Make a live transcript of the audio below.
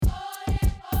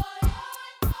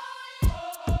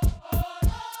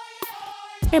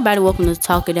Everybody, welcome to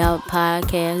Talk It Out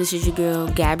podcast. This is your girl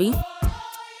Gabby,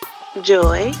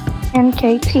 Joy, and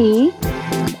KT.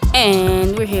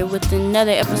 and we're here with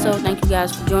another episode. Thank you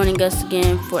guys for joining us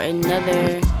again for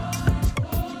another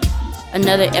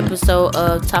episode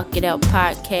of Talk It Out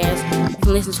podcast. You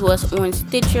can listen to us on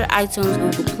Stitcher,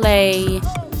 iTunes, Google Play.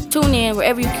 Tune in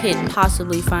wherever you could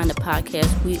possibly find a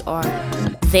podcast. We are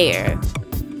there.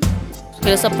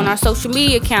 Hit us up on our social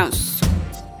media accounts.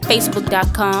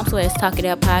 Facebook.com/Talk It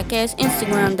Out Podcast,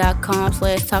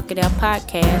 Instagram.com/Talk It Out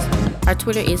Podcast. Our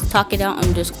Twitter is Talk It Out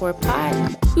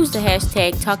 _pod. Use the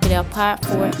hashtag Talk It Out Pod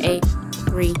for a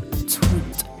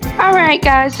retweet. All right,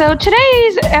 guys. So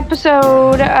today's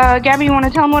episode, Gabby, you want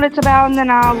to tell them what it's about, and then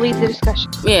I'll lead the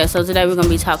discussion. Yeah. So today we're gonna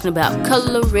be talking about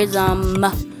colorism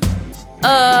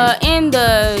in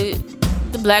the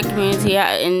black community,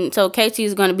 and so KT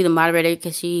is gonna be the moderator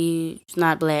because she's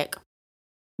not black.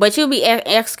 But you'll be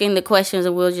asking the questions,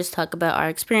 and we'll just talk about our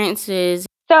experiences.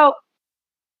 So,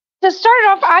 to start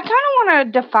off, I kind of want to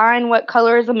define what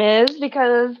colorism is,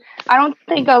 because I don't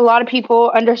think a lot of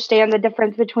people understand the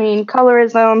difference between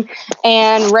colorism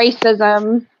and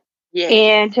racism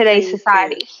in today's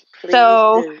society.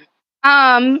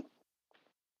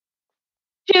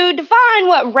 To define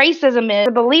what racism is,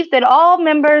 the belief that all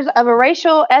members of a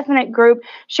racial ethnic group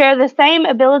share the same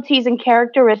abilities and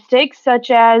characteristics, such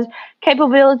as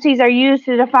capabilities are used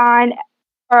to define,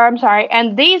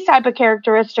 and these type of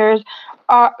characteristics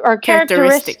are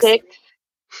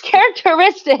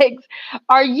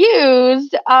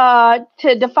used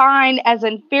to define as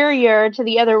inferior to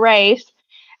the other race.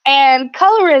 And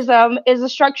colorism is a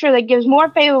structure that gives more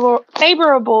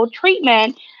favorable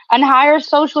treatment and higher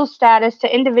social status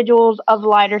to individuals of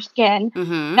lighter skin.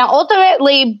 Mm-hmm. Now,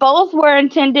 ultimately, both were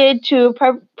intended to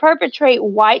perpetrate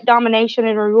white domination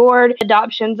and reward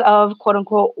adoptions of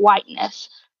quote-unquote whiteness.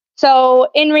 So,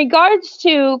 in regards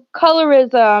to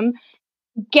colorism,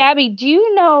 Gabby, do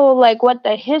you know what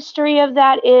the history of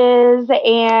that is,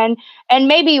 and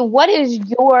maybe what is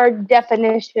your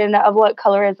definition of what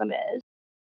colorism is?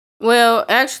 Well,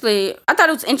 actually, I thought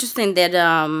it was interesting that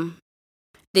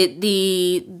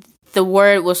the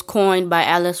word was coined by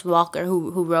Alice Walker,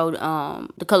 who wrote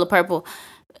The Color Purple,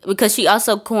 because she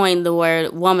also coined the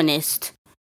word womanist.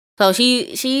 So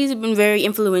she's been very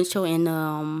influential in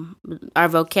our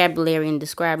vocabulary in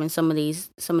describing some of these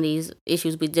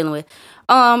issues we're dealing with.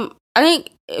 I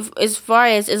think as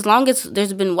long as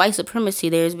there's been white supremacy,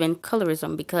 there's been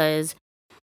colorism, because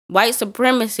white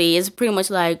supremacy is pretty much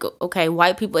like, okay,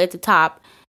 white people at the top,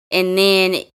 and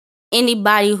then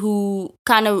anybody who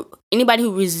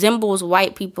resembles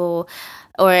white people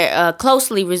or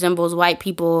closely resembles white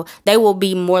people, they will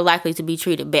be more likely to be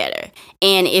treated better.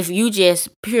 And if you just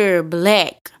pure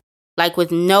black, like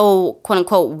with no quote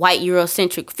unquote white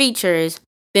Eurocentric features,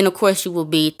 then of course you will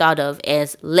be thought of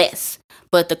as less.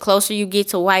 But the closer you get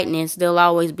to whiteness, they'll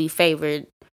always be favored.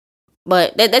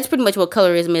 But that's pretty much what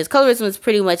colorism is. Colorism is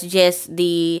pretty much just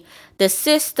the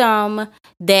system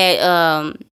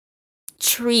that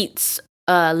treats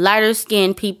lighter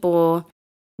skinned people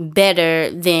better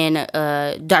than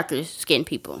darker skinned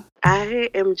people.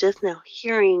 I am just now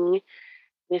hearing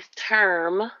this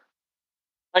term.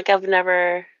 Like, I've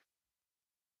never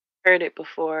heard it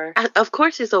before. Of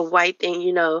course, it's a white thing.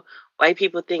 You know, white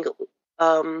people think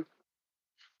any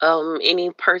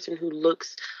person who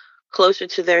looks closer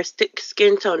to their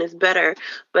skin tone is better.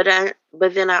 But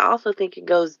then I also think it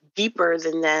goes deeper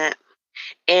than that,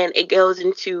 and it goes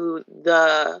into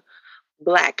the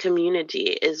black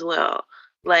community as well.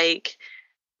 Like,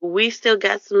 we still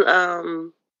got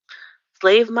some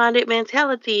slave-minded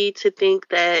mentality to think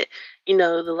that,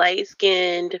 the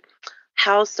light-skinned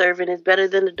house servant is better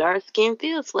than the dark-skinned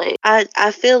field slave.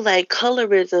 I feel like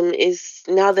colorism is,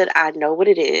 now that I know what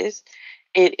it is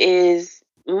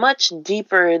much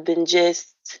deeper than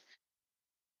just,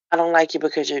 I don't like you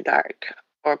because you're dark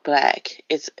or black.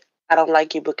 It's, I don't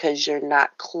like you because you're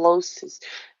not closest,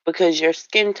 because your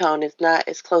skin tone is not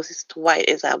as closest to white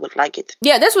as I would like it to be.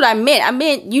 Yeah, that's what I meant. I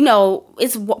meant,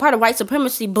 it's part of white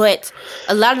supremacy, but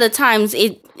a lot of the times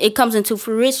it comes into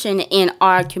fruition in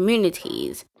our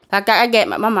communities. Like, I get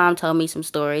my mom told me some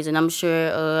stories, and I'm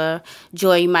sure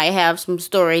Joy, you might have some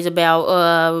stories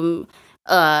about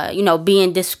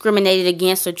being discriminated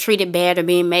against or treated bad or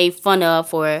being made fun of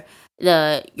for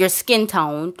your skin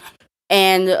tone.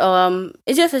 And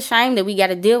it's just a shame that we got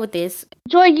to deal with this.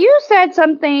 Joy, you said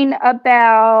something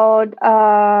about,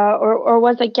 or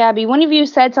was it Gabby? One of you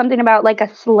said something about like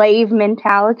a slave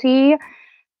mentality.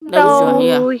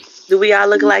 Yeah. Do we all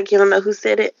look like you don't know who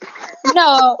said it?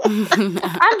 No,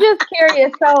 I'm just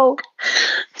curious. So,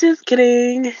 just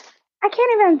kidding. I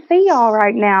can't even see y'all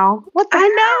right now. What the I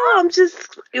know. I'm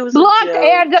just. It was a blocked joke.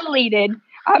 and deleted?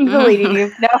 I'm deleting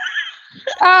you.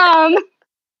 No. Um.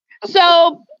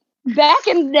 So back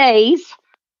in the days,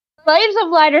 slaves of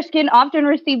lighter skin often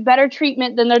received better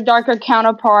treatment than their darker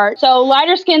counterparts. So,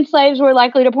 lighter skinned slaves were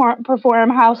likely to perform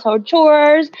household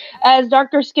chores, as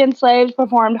darker skinned slaves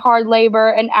performed hard labor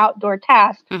and outdoor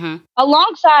tasks. Mhm.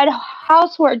 Alongside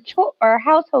household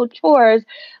chores,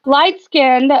 light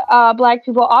skinned black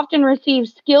people often received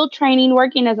skilled training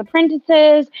working as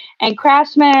apprentices and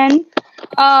craftsmen.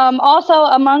 Also,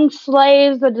 among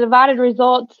slaves, the divided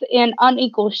results in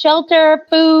unequal shelter,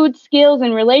 food, skills,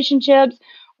 and relationships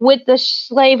with the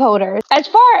slaveholders. As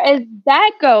far as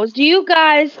that goes, do you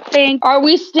guys think, are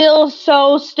we still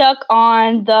so stuck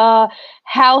on the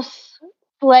house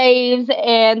slaves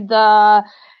and the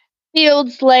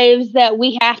field slaves that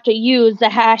we have to use the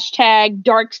hashtag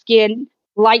dark skin,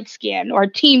 light skin, or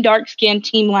team dark skin,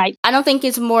 team light? I don't think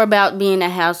it's more about being a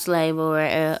house slave or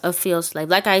a field slave.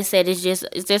 Like I said, it's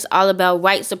just all about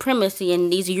white supremacy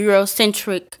and these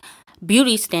Eurocentric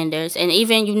beauty standards. And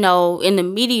even in the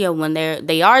media when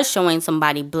they are showing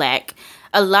somebody black,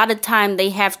 a lot of time they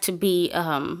have to be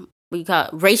we call it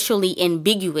racially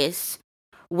ambiguous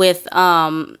with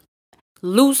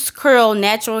loose curl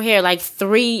natural hair, like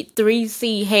three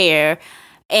C hair,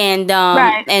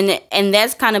 Right, and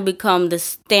that's kind of become the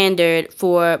standard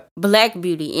for black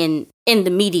beauty in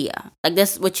the media. Like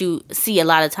that's what you see a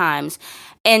lot of times.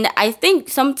 And I think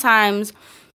sometimes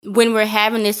when we're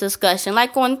having this discussion,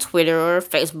 like on Twitter or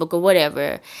Facebook or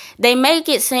whatever, they make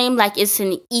it seem like it's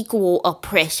an equal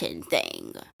oppression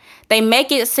thing. They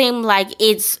make it seem like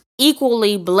it's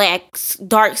equally black,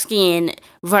 dark skin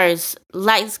versus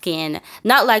light skin.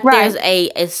 Not like right, there's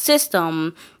a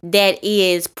system that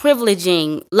is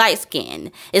privileging light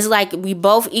skin. It's like we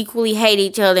both equally hate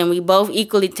each other and we both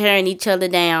equally tearing each other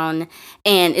down,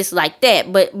 and it's like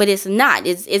that. But it's not.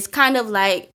 It's kind of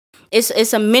like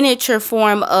it's a miniature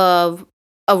form of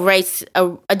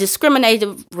a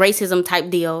discriminative racism type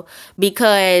deal,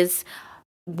 because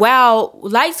while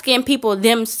light skinned people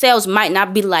themselves might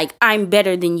not be like, I'm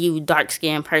better than you, dark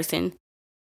skinned person,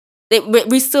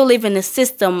 we still live in a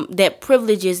system that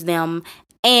privileges them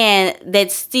and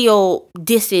that still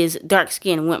disses dark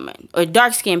skinned women or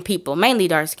dark skinned people, mainly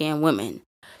dark skinned women.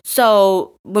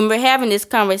 So when we're having this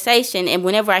conversation, and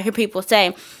whenever I hear people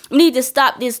say, we need to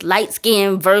stop this light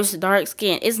skin versus dark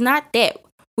skin, it's not that.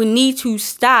 We need to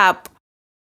stop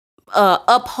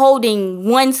upholding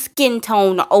one skin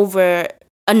tone over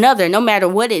another, no matter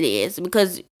what it is,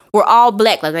 because we're all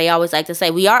black, like they always like to say.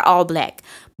 We are all black,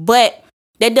 but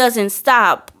that doesn't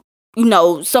stop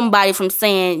somebody from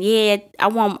saying, yeah, I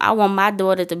want my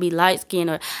daughter to be light skinned,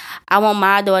 or I want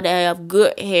my daughter to have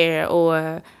good hair,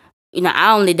 or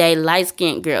I only date light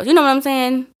skinned girls. You know what I'm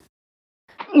saying?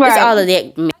 It's right. all of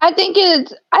that. I think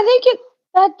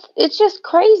it's just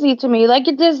crazy to me. Like,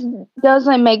 it just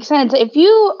doesn't make sense. If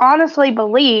you honestly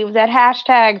believe that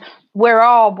hashtag we're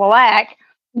all black,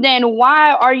 then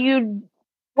why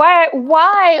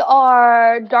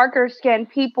are darker skinned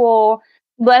people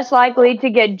less likely to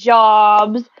get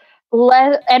jobs?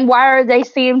 And why are they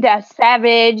seemed as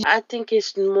savage? I think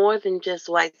it's more than just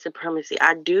white supremacy.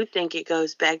 I do think it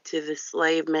goes back to the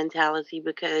slave mentality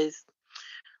because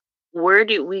where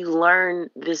did we learn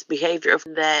this behavior of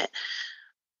that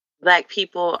black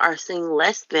people are seen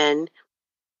less than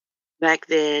back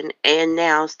then and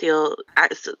now still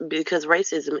because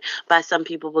racism by some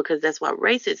people because that's what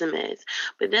racism is.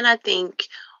 But then I think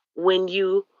when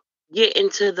you get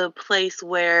into the place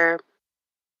where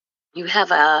you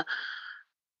have a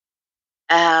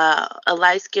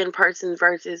light skinned person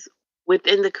versus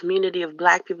within the community of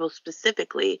black people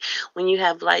specifically, when you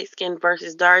have light skin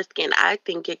versus dark skin, I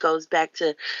think it goes back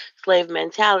to slave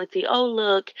mentality. Oh,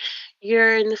 look,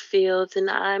 you're in the fields and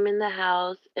I'm in the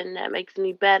house, and that makes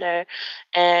me better.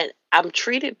 And I'm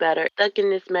treated better. Stuck in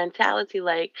this mentality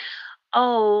like,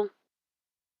 oh,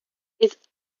 it's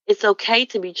it's okay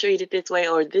to be treated this way,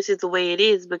 or this is the way it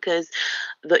is because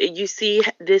you see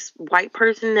this white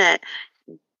person that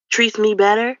treats me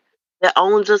better, that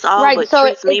owns us all Right, but so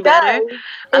treats me it better. does.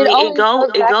 I It mean, always goes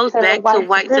it back goes to back to white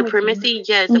white supremacy. supremacy,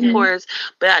 yes, of Hmm. course.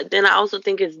 But then I also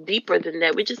think it's deeper than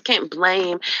that. We just can't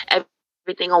blame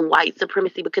everything on white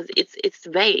supremacy because it's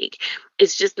vague.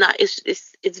 It's just not.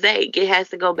 It's vague. It has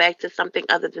to go back to something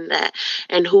other than that.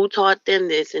 And who taught them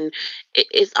this? And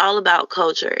it's all about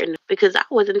culture. And because I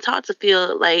wasn't taught to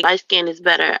feel like light skin is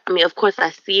better. I mean, of course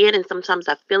I see it, and sometimes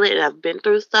I feel it, and I've been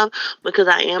through stuff because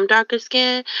I am darker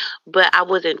skinned, but I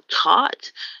wasn't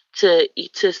taught to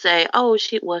say, oh,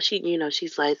 she's light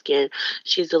skinned,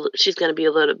 she's gonna be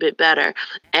a little bit better.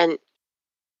 And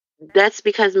that's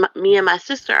because me and my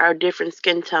sister are different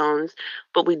skin tones,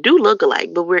 but we do look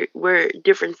alike, but we're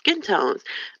different skin tones.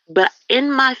 But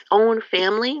in my own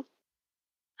family,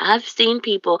 I've seen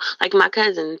people like my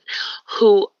cousins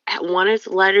who one is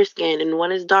lighter skin and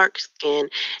one is dark skin,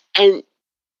 and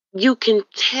you can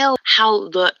tell how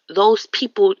those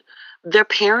people, their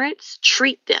parents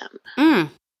treat them. Mm.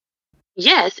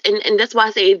 Yes, and that's why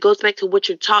I say it goes back to what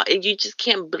you're taught. You just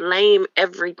can't blame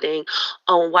everything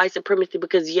on white supremacy,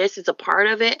 because yes, it's a part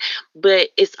of it, but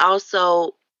it's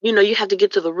also, you have to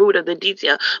get to the root of the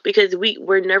detail, because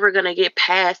we're never gonna get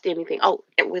past anything. Oh,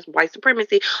 it was white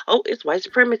supremacy. Oh, it's white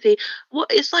supremacy. Well,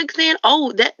 it's like saying,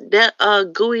 oh,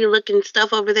 that gooey looking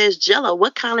stuff over there is Jello.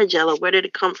 What kind of Jello? Where did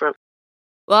it come from?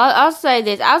 Well, I'll say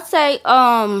this. I'll say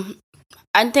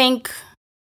I think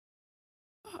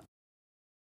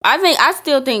I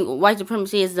still think white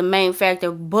supremacy is the main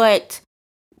factor, but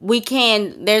we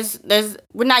can there's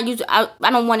we're not using I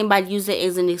don't want anybody to use it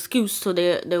as an excuse to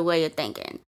their way of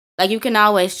thinking. Like, you can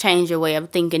always change your way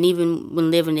of thinking even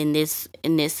when living in this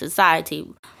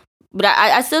society. But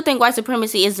I still think white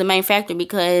supremacy is the main factor,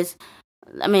 because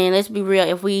I mean, let's be real.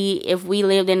 If we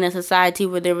lived in a society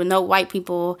where there were no white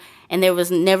people and there was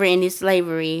never any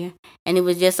slavery and it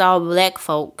was just all black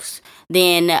folks,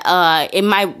 then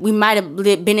we might have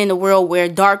been in a world where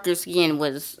darker skin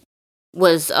was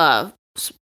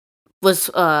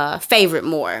favored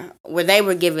more, where they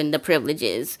were given the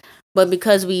privileges. But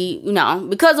because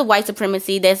because of white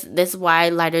supremacy, that's why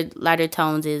lighter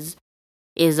tones is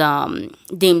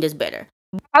deemed as better.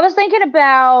 I was thinking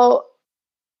about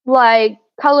like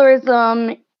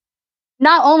colorism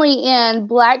not only in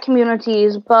black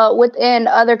communities but within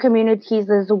other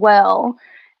communities as well.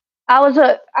 I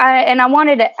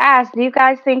wanted to ask, do you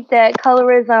guys think that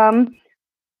colorism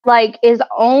like is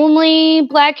only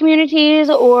black communities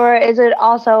or is it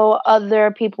also other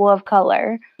people of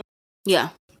color? Yeah.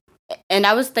 And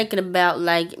I was thinking about,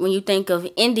 like, when you think of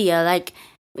India,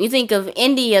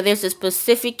 there's a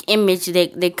specific image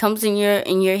that comes in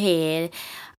your head,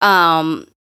 um,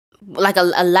 like a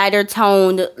lighter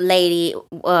toned lady,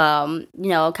 kind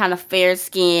of fair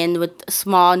skinned with a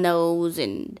small nose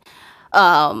and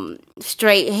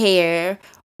straight hair.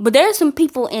 But there are some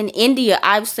people in India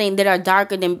I've seen that are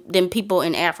darker than people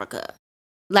in Africa.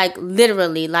 Like,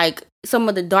 literally, like, some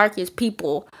of the darkest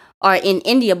people are in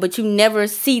India, but you never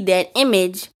see that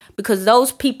image because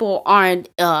those people aren't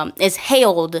as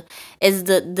hailed as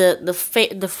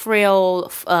the frail,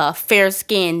 fair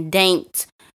skinned, danked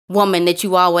woman that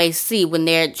you always see when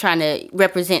they're trying to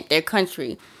represent their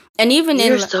country. And even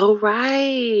You're in so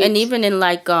right.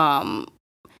 like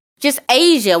just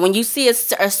Asia, when you see a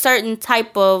certain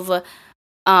type of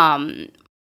um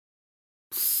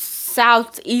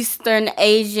Southeastern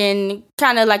Asian,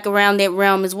 kind of like around that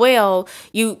realm as well,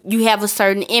 you have a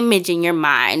certain image in your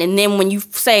mind. And then when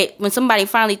somebody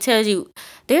finally tells you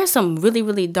there's some really,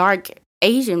 really dark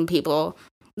Asian people,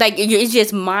 like, it's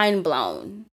just mind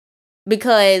blown,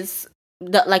 because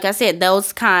like I said,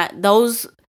 those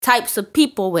types of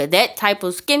people with that type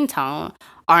of skin tone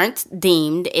aren't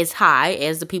deemed as high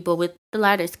as the people with the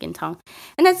lighter skin tone.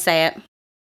 And that's sad.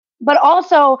 But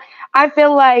also, I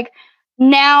feel like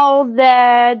now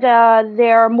that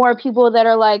there are more people that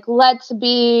are like, let's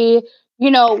be,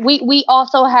 we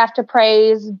also have to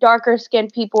praise darker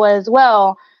skinned people as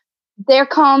well. There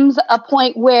comes a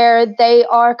point where they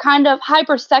are kind of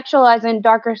hypersexualizing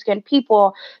darker skinned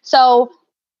people. So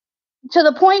to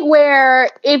the point where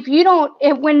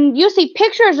when you see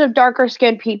pictures of darker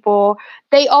skinned people,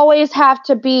 they always have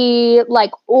to be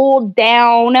like oiled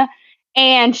down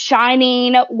and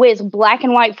shining with black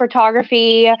and white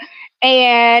photography.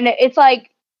 And it's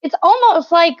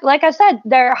almost like I said,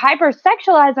 they're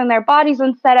hypersexualizing their bodies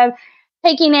instead of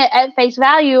taking it at face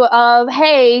value of,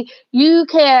 hey, you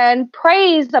can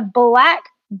praise the black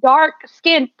dark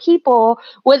skinned people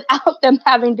without them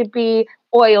having to be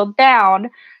oiled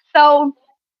down. So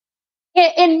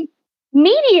in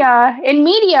media,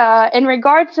 in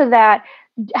regards to that,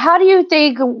 how do you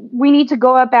think we need to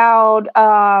go about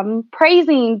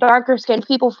praising darker skinned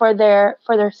people for their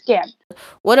skin?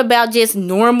 What about just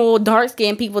normal dark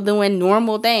skinned people doing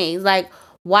normal things? Like,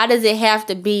 why does it have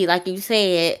to be, like you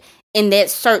said, in that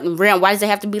certain realm? Why does it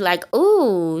have to be like,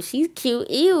 ooh, she's cute,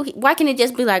 ew? Why can't it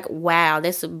just be like, wow,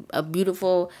 that's a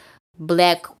beautiful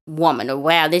black woman, or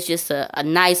wow, that's just a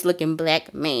nice looking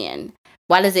black man?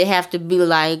 Why does it have to be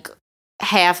like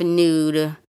half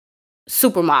nude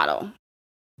supermodel?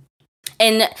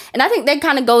 And I think that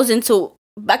kind of goes into,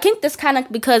 I think that's kind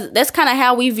of because that's kind of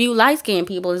how we view light skinned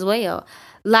people as well.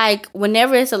 Like,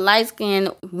 whenever it's a light skinned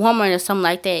woman or something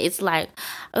like that, it's like,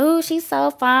 oh, she's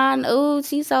so fine, oh,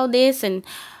 she's so this. And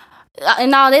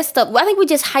and all that stuff. I think we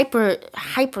just hyper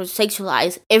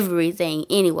sexualize everything,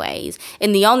 anyways.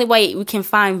 And the only way we can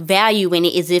find value in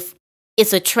it is if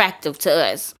it's attractive to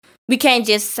us. We can't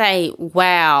just say,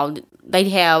 "Wow, they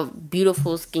have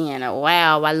beautiful skin," or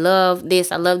 "Wow, I love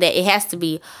this, I love that." It has to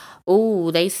be,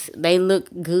 "Ooh, they look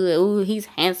good. Ooh, he's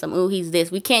handsome. Ooh, he's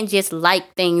this." We can't just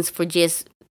like things for just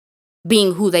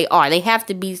being who they are. They have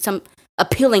to be some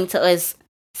appealing to us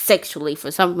sexually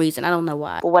for some reason. I don't know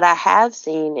why. What I have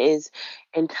seen is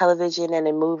in television and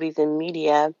in movies and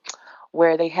media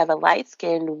where they have a light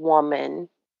skinned woman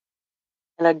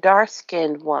and a dark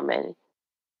skinned woman,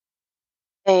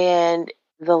 and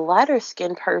the lighter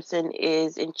skinned person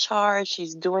is in charge,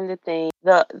 she's doing the thing.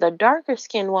 The darker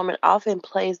skinned woman often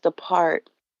plays the part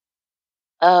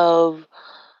of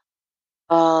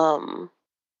um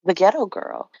the ghetto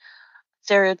girl,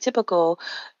 stereotypical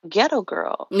ghetto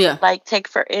girl. Yeah. Like take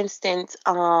for instance,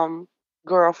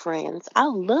 Girlfriends. I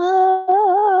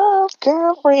love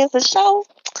Girlfriends, the show.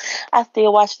 I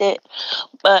still watched it.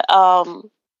 But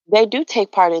they do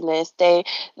take part in this.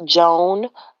 Joan,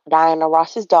 Diana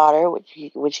Ross's daughter,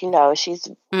 which you know, she's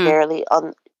Mm. barely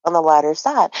on the lighter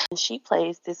side. And she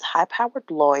plays this high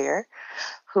powered lawyer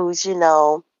who's,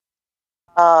 helping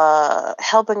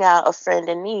out a friend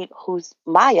in need, who's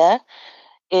Maya,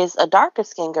 is a darker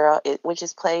skinned girl, which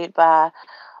is played by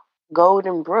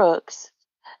Golden Brooks,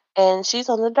 and she's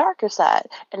on the darker side.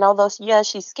 And although yeah,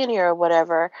 she's skinnier or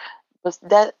whatever, but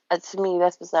that to me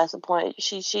that's besides the point.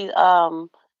 She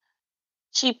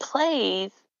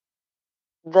plays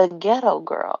the ghetto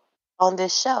girl on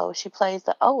this show. She plays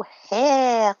the oh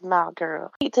hell no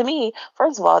girl. To me,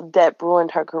 first of all, that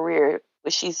ruined her career.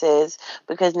 She says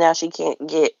because now she can't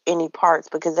get any parts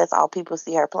because that's all people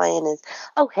see her playing is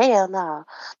oh hell no.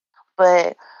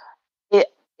 But it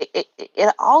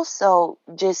it also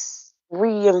just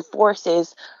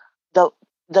reinforces the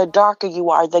the darker you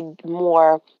are, the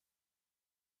more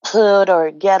hood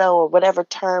or ghetto or whatever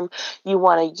term you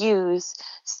want to use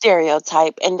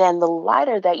stereotype, and then the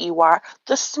lighter that you are,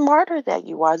 the smarter that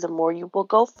you are, the more you will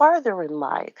go farther in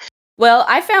life. Well,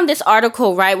 I found this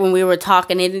article right when we were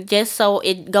talking, and it just so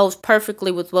it goes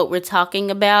perfectly with what we're talking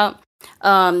about.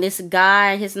 This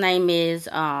guy, his name is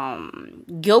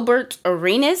Gilbert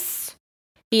Arenas.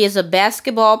 He is a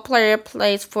basketball player,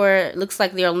 plays for looks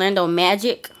like the Orlando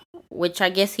Magic, which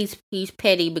I guess he's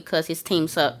petty because his team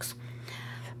sucks.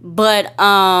 But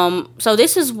so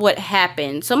this is what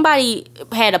happened. Somebody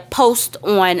had a post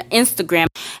on Instagram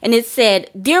and it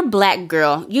said, "Dear black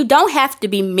girl, you don't have to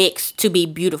be mixed to be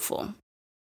beautiful."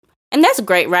 And that's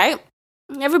great, right?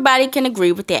 Everybody can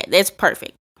agree with that. That's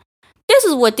perfect. This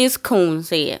is what this coon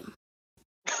said.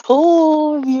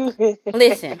 Oh, you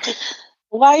Listen,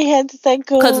 why you had to say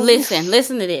cause cool? listen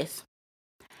to this.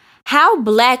 How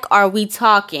black are we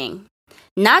talking?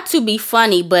 Not to be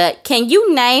funny, but can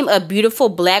you name a beautiful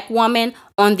black woman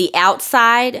on the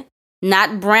outside?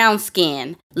 Not brown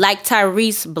skin, like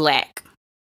Tyrese Black.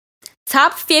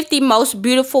 Top 50 most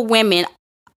beautiful women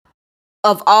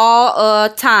of all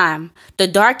time. The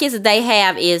darkest they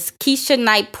have is Keisha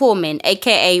Knight Pullman,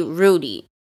 aka Rudy.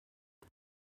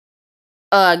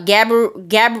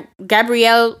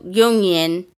 Gabrielle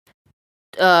Union,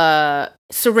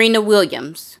 Serena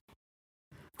Williams.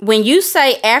 When you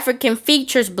say African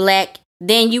features black,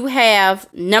 then you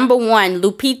have number one,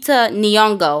 Lupita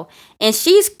Nyong'o, and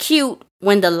she's cute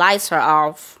when the lights are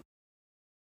off.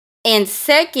 And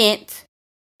second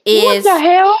What is the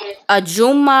hell?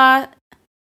 Ajuma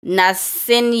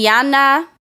Nasinyana.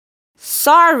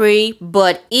 Sorry,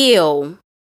 but ill.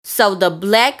 So the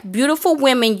black beautiful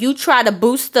women you try to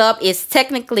boost up is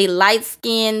technically light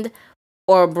skinned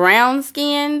or brown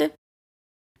skinned.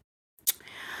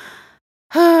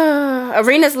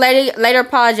 Arenas later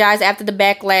apologized after the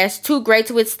backlash, too great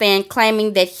to withstand,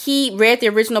 claiming that he read the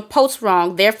original post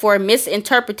wrong, therefore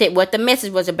misinterpreted what the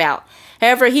message was about.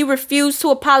 However, he refused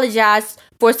to apologize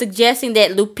for suggesting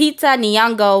that Lupita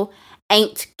Nyong'o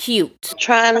ain't cute.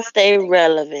 Trying to stay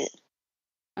relevant.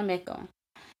 I'm echoing.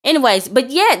 Anyways,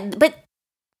 but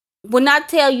when I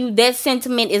tell you that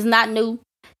sentiment is not new,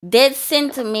 that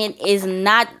sentiment is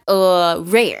not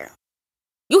rare.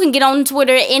 You can get on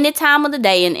Twitter at any time of the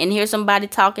day and hear somebody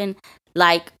talking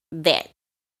like that.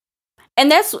 And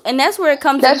that's where it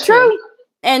comes That's into. true.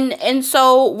 And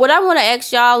so what I want to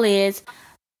ask y'all is,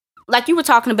 like you were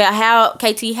talking about,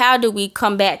 how do we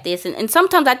combat this? And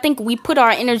sometimes I think we put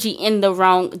our energy in the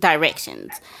wrong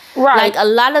directions. Right. Like a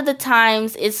lot of the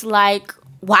times it's like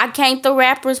Why can't the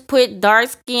rappers put dark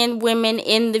skinned women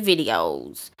in the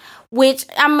videos? Which,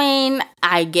 I mean,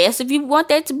 I guess if you want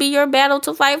that to be your battle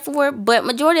to fight for, but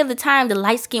majority of the time, the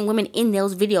light skinned women in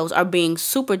those videos are being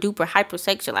super duper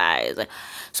hypersexualized.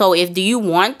 So, if do you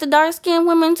want the dark skinned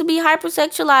women to be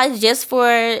hypersexualized just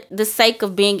for the sake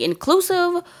of being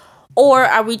inclusive, or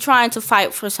are we trying to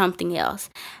fight for something else?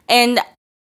 And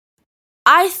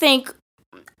I think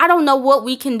I don't know what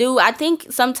we can do. I think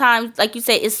sometimes, like you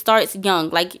said, it starts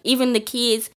young. Like even the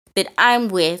kids that I'm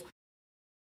with,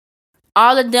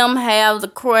 all of them have the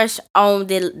crush on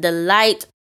the light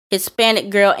Hispanic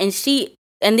girl, and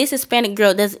this Hispanic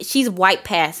girl she's white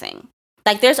passing.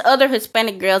 Like there's other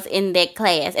Hispanic girls in that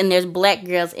class, and there's black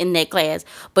girls in that class,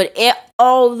 but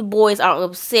all the boys are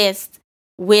obsessed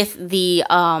with the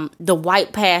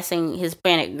white passing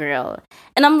Hispanic girl,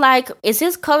 and I'm like, is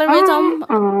this colorism?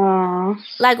 Uh-uh.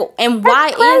 Like, and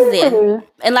That's why is it? crazy.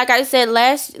 And like I said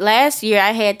last year,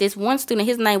 I had this one student.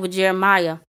 His name was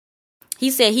Jeremiah. He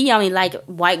said he only liked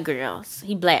white girls.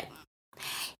 He black.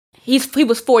 He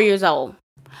was 4 years old.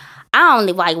 I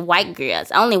only like white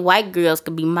girls. Only white girls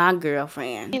could be my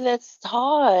girlfriend. That's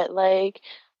hard. Like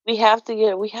we have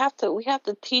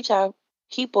to teach our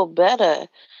people better.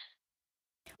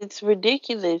 It's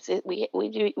ridiculous.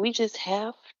 We just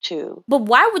have to. But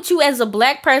why would you, as a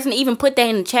black person, even put that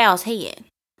in a child's head?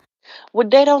 Well,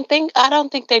 they don't think. I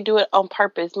don't think they do it on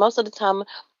purpose. Most of the time,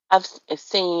 I've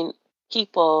seen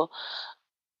people.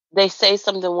 They say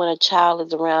something when a child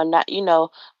is around. Not,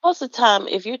 most of the time,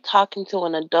 if you're talking to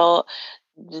an adult,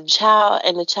 the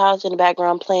child's in the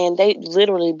background playing, they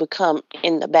literally become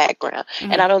in the background.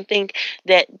 And Mm-hmm. I don't think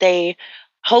that they.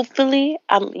 Hopefully,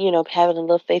 I'm having a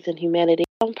little faith in humanity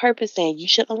on purpose, saying you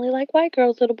should only like white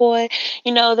girls, little boy.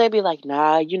 They'd be like,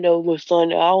 nah, my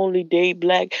son, I only date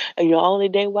black, and I only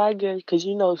date white girls because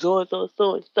so and so,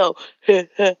 so and so,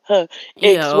 X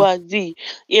Yeah, Y Z.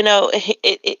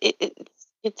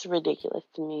 It's ridiculous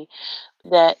to me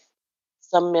that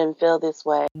some men feel this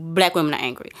way. black women are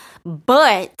angry,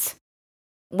 but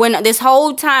when this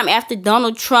whole time after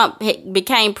Donald Trump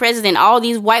became president, all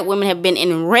these white women have been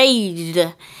enraged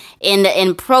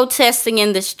and protesting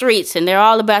in the streets, and they're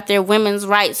all about their women's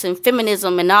rights and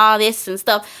feminism and all this and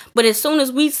stuff. But as soon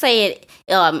as we say it,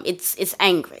 it's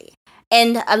angry.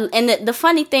 And the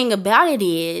funny thing about it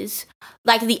is,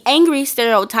 like, the angry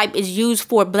stereotype is used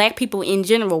for black people in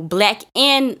general,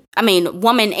 woman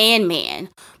and man,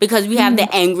 because we have Mhm. the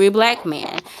angry black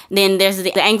man, then there's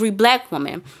the angry black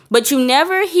woman, but you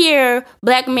never hear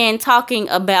black men talking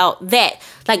about that.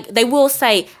 Like, they will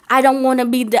say, I don't want to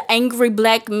be the angry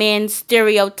black man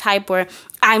stereotype, or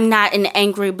I'm not an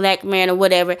angry black man, or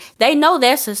whatever. They know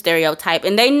that's a stereotype,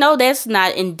 and they know that's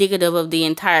not indicative of the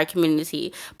entire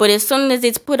community. But as soon as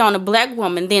it's put on a black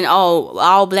woman, then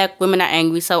all black women are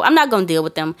angry. So I'm not gonna deal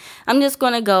with them. I'm just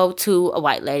gonna go to a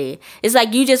white lady. It's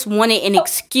like you just wanted an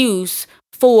excuse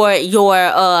for your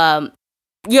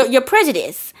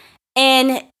prejudice.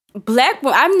 And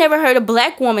I've never heard a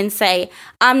black woman say,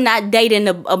 I'm not dating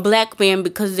a black man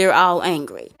because they're all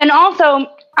angry. And also,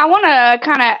 I want to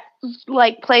kind of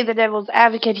like play the devil's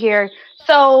advocate here.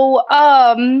 So,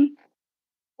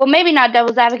 well, maybe not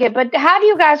devil's advocate, but how do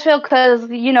you guys feel? Because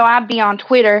I be on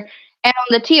Twitter, and on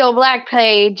the TO Black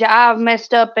page, I've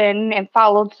messed up and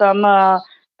followed some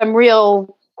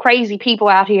real crazy people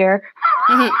out here.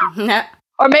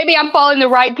 Or maybe I'm following the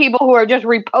right people who are just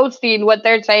reposting what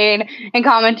they're saying and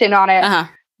commenting on it. Uh-huh.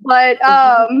 But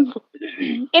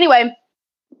anyway,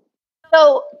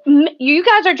 so you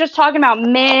guys are just talking about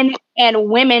men and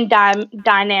women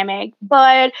dynamic,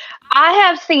 but I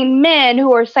have seen men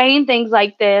who are saying things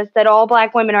like this, that all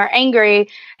black women are angry,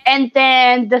 and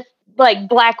then the like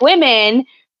black women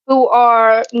who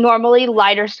are normally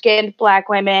lighter skinned black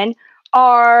women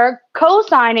are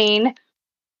co-signing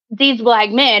these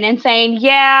black men and saying,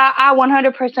 yeah, I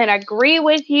 100% agree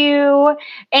with you.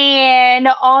 And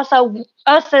also,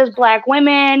 us as black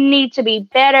women need to be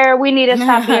better. We need to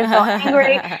stop being so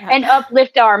angry and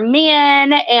uplift our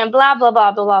men and blah, blah,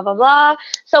 blah, blah, blah, blah, blah.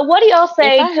 So, what do y'all If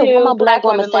say I hear one to more black black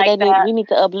woman women say like that? we need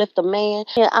to uplift a man,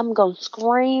 yeah, I'm gonna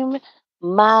scream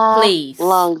my Please.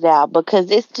 lungs out because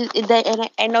it's just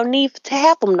ain't no need to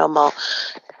have them no more.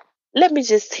 Let me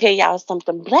just tell y'all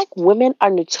something. Black women are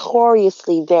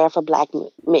notoriously there for black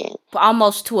men.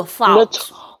 Almost to a Not fault.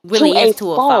 to Really a is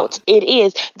to a fault. fault. It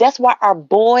is. That's why our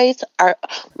boys are,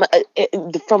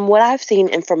 from what I've seen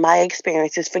and from my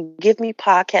experiences, forgive me,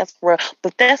 podcast for,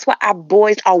 but that's why our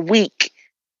boys are weak.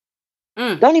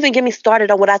 Mm. Don't even get me started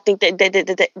on what I think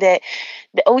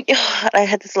oh, I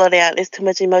had to slow down. It's too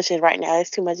much emotion right now. It's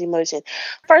too much emotion.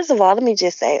 First of all, let me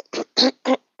just say,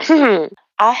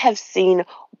 I have seen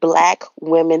black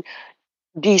women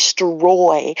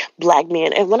destroy black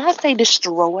men. And when I say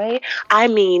destroy, I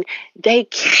mean they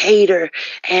cater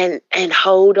and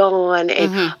hold on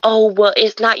and, Mm-hmm. oh well,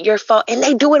 it's not your fault, and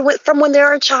they do it from when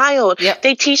they're a child. Yep.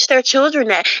 They teach their children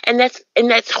that, and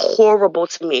that's horrible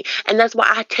to me. And that's why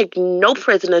I take no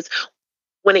prisoners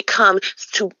when it comes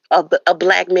to a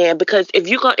black man, because if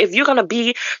you're gonna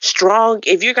be strong,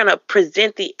 if you're gonna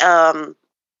present the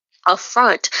a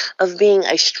front of being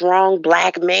a strong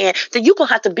black man, then you're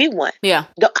gonna have to be one. Yeah.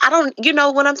 I don't, you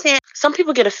know what I'm saying? Some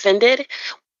people get offended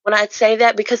when I say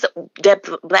that, because that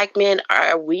black men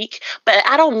are weak, but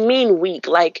I don't mean weak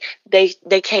like they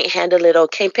can't handle it or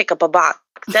can't pick up a box.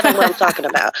 That ain't what I'm talking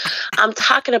about. I'm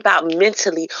talking about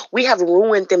mentally. We have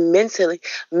ruined them mentally.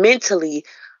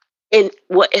 And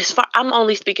what, as far, I'm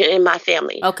only speaking in my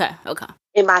family. Okay. Okay.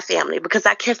 In my family, because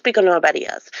I can't speak on nobody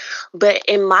else. But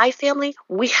in my family,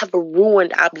 we have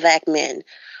ruined our black men.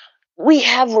 We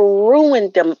have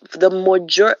ruined them. The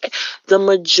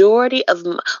majority of,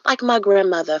 like my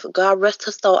grandmother, God rest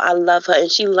her soul, I love her,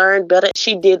 and she learned better.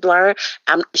 She did learn.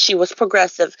 She was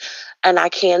progressive, and I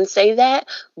can say that.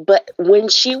 But when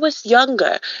she was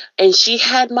younger and she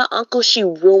had my uncle, she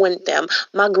ruined them.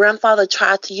 My grandfather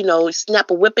tried to, snap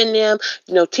a whip in them,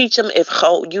 teach them, if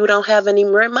you don't have any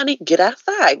more money, get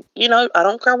outside. I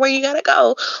don't care where you gotta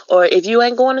go, or if you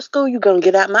ain't going to school, you gonna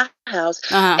get out my house.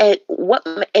 Uh-huh.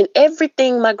 And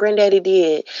everything my granddaddy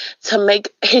did to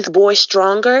make his boy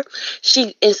stronger,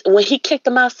 she is when he kicked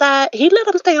him outside, he let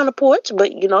him stay on the porch,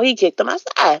 but he kicked him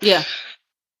outside. Yeah.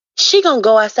 She gonna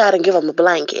go outside and give him a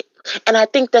blanket. And I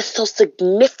think that's so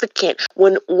significant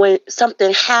when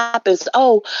something happens.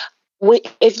 Oh,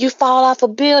 if you fall off a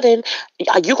building,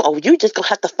 you just gonna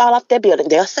have to fall off that building.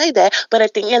 They'll say that, but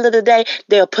at the end of the day,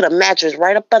 they'll put a mattress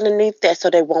right up underneath that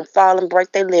so they won't fall and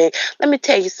break their leg. Let me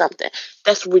tell you something.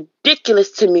 That's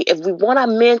ridiculous to me. If we want our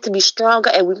men to be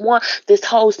stronger and we want this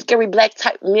whole scary black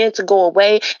type men to go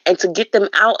away and to get them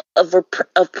out of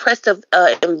oppressive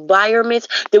environments,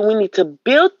 then we need to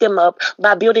build them up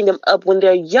by building them up when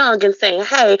they're young and saying,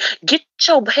 hey, get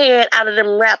your head out of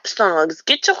them rap songs.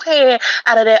 Get your head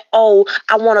out of that, oh,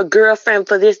 I want a girlfriend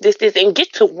for this, and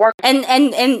get to work. And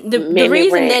the Mammy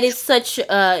reason that rants. it's such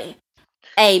a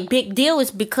big deal is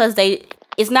because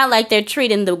it's not like they're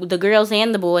treating the girls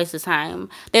and the boys the same.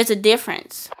 There's a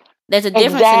difference. There's a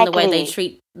difference in the way they Exactly.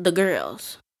 treat the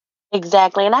girls.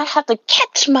 Exactly. And I have to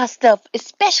catch myself,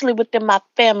 especially within my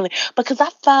family, because I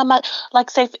find like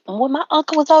say, when my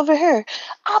uncle was over here,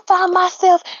 I find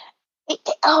myself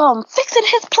fixing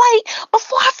his plate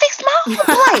before I fix my own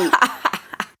plate.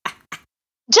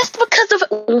 Just because of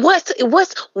what's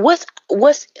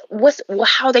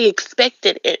how they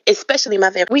expected it, especially my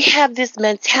family. We have this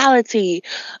mentality,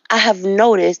 I have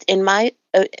noticed in my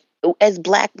as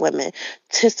black women,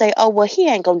 to say, oh well, he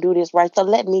ain't gonna do this right, so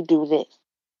let me do this.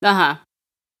 Uh-huh.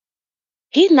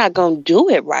 He's not gonna do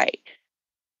it right.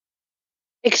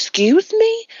 Excuse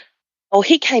me. Oh,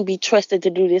 he can't be trusted to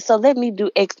do this, so let me do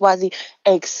XYZ.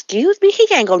 Excuse me, he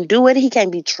ain't gonna do it. He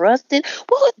can't be trusted.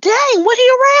 Well, dang, what he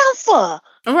around for?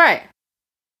 Right.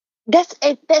 That's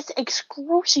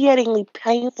excruciatingly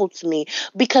painful to me,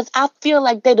 because I feel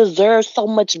like they deserve so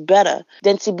much better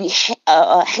than to be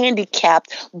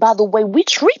handicapped by the way we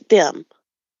treat them.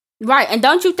 Right. And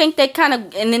don't you think that kind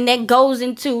of, and then that goes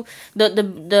into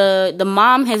the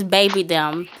mom has babied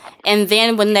them, and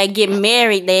then when they get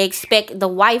married, they expect the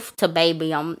wife to baby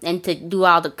them and to do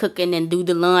all the cooking and do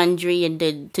the laundry and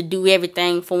to do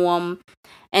everything for them.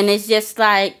 And it's just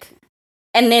like,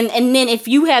 and then if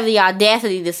you have the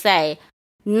audacity to say,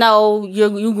 no,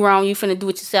 you grown, you finna do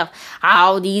it yourself.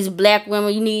 All these black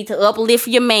women, you need to uplift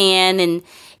your man, and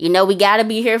we gotta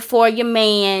be here for your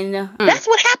man. That's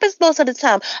what happens most of the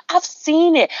time. I've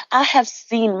seen it. I have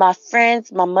seen my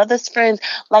friends, my mother's friends.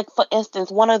 Like, for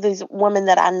instance, one of these women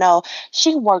that I know,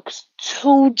 she works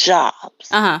 2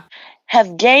 jobs, Uh huh.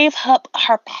 have gave up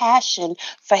her passion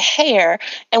for hair,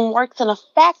 and works in a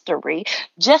factory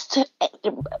just to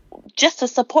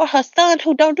support her son,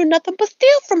 who don't do nothing but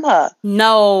steal from her.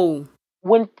 No.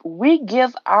 When we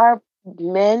give our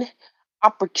men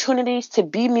opportunities to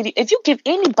be if you give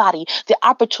anybody the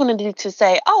opportunity to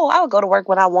say, oh, I'll go to work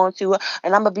when I want to,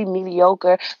 and I'm gonna be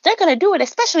mediocre, they're gonna do it,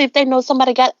 especially if they know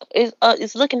somebody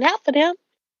is looking out for them.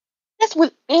 That's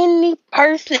with any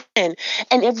person. And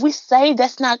if we say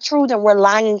that's not true, then we're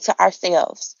lying to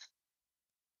ourselves.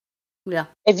 Yeah.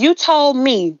 If you told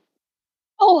me,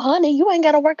 oh honey, you ain't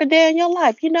gotta work a day in your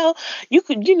life, you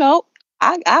could,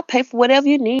 I pay for whatever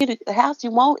you need, the house you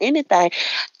want, anything.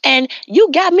 And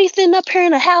you got me sitting up here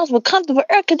in a house with comfortable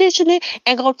air conditioning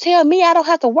and gonna tell me I don't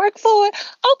have to work for it?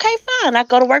 Okay, fine. I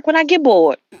go to work when I get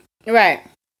bored. Right.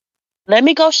 Let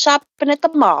me go shopping at the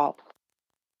mall.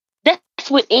 That's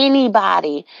with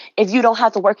anybody. If you don't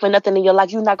have to work for nothing in your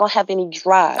life, you're not gonna have any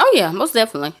drive. Oh yeah, most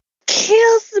definitely.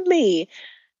 Kills me.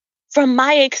 From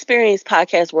my experience,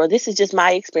 podcast world, this is just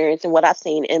my experience and what I've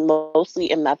seen, and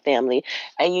mostly in my family.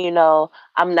 And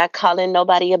I'm not calling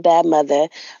nobody a bad mother,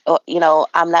 or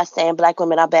I'm not saying Black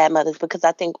women are bad mothers, because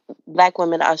I think Black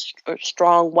women are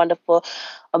strong, wonderful,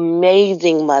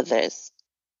 amazing mothers,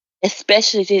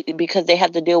 especially because they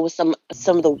have to deal with some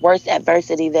of the worst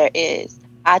adversity there is.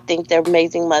 I think they're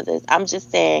amazing mothers. I'm just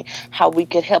saying how we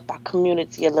could help our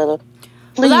community a little.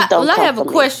 Please don't I come have a for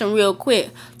me. question real quick.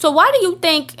 So why do you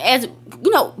think, as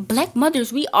Black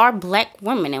mothers, we are Black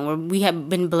women, and we have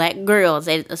been Black girls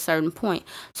at a certain point.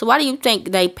 So why do you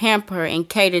think they pamper and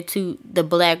cater to the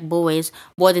Black boys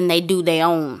more than they do their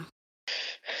own?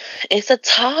 It's a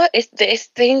taught. It's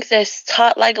things that's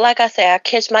taught. Like I say, I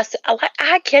catch myself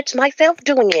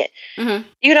doing it. Mm-hmm.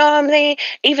 You know what I mean?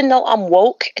 Even though I'm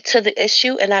woke to the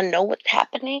issue and I know what's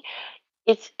happening,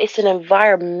 it's an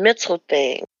environmental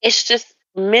thing. It's just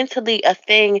mentally a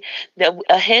thing, that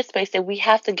a headspace that we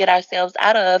have to get ourselves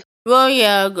out of. Well,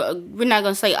 yeah, we're not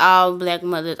gonna say all Black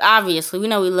mothers. Obviously, we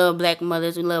know we love Black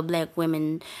mothers. We love Black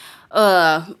women.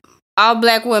 All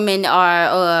Black women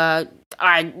are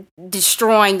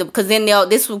destroying because then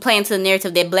this will play into the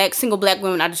narrative that single Black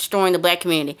women are destroying the Black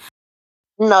community.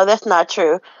 No, that's not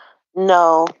true.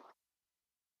 No,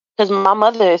 because my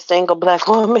mother is a single Black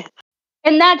woman.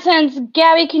 In that sense,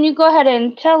 Gabby, can you go ahead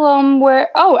and tell them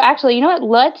where? Oh, actually, you know what?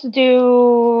 Let's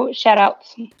do shout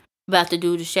outs. About to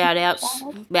do the shout outs.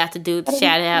 About to do the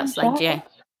shout outs like Jay.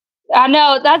 I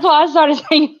know, that's why I started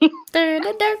singing.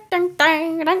 Gotta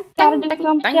do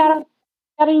some shout outs.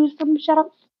 Gotta do some shout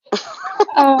outs.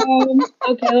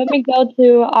 Okay, let me go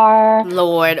to our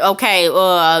Lord. Okay,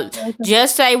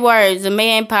 Just Say Words, the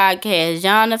Man Podcast,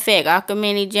 John Effect,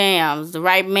 Akamini Jams, the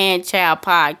Right Man Child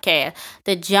Podcast,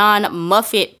 the John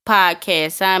Muffet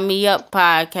Podcast, Sign Me Up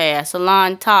Podcast,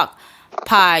 Salon Talk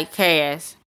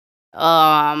Podcast.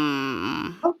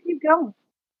 keep going.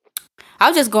 I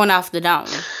was just going off the dome.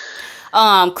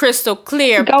 Crystal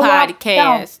Clear Go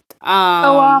Podcast. Go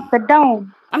off the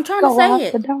dome. I'm trying to say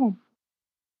it. The dome.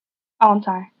 Oh, I'm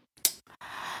sorry.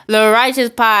 The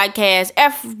Righteous Podcast,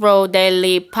 Afro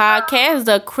Daily Podcast,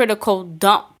 the Critical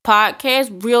Dump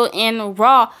Podcast, Real and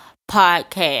Raw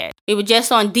Podcast. We were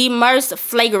just on Demers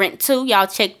Flagrant 2. Y'all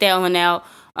check that one out.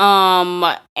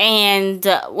 And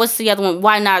what's the other one?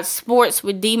 Why Not Sports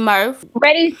with D-Murph.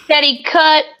 Ready, Steady,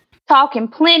 Cut, Talking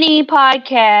Plenty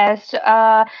Podcast,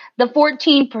 the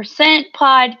 14%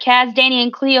 Podcast, Danny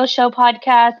and Cleo Show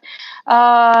Podcast,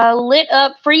 Lit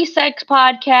Up Free Sex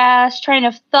Podcast, Train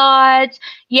of Thoughts,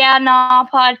 Yeah Nah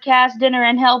Podcast, Dinner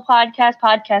in Hell Podcast,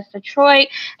 Podcast Detroit,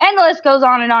 and the list goes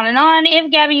on and on and on. If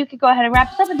Gabby, you could go ahead and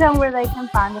wrap us up and tell them where they can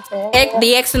find us at.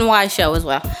 The X and Y Show as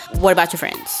well. What About Your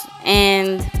Friends?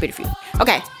 And pretty few.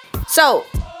 Okay, so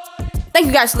thank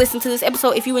you guys for listening to this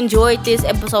episode. If you enjoyed this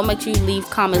episode, make sure you leave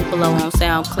comments below on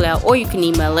SoundCloud, or you can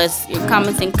email us your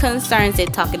comments and concerns at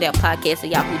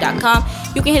talkitoutpodcast@yahoo.com.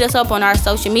 You can hit us up on our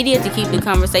social media to keep the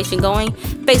conversation going.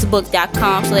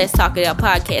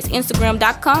 Facebook.com/talkitoutpodcast,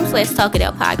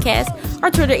 Instagram.com/talkitoutpodcast. Our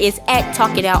Twitter is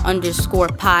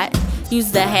 @talkitout_pod.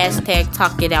 Use the hashtag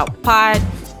talkitoutpod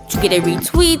to get a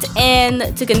retweet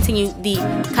and to continue the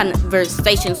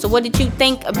conversation. So what did you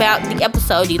think about the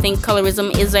episode? Do you think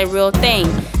colorism is a real thing?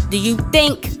 Do you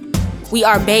think we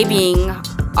are babying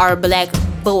our Black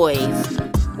boys?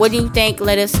 What do you think?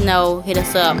 Let us know. Hit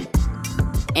us up.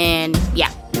 And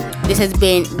yeah, this has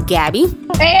been Gabby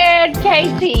And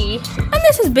Casey. and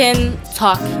this has been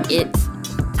Talk It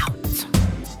Out.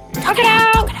 Talk it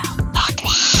out.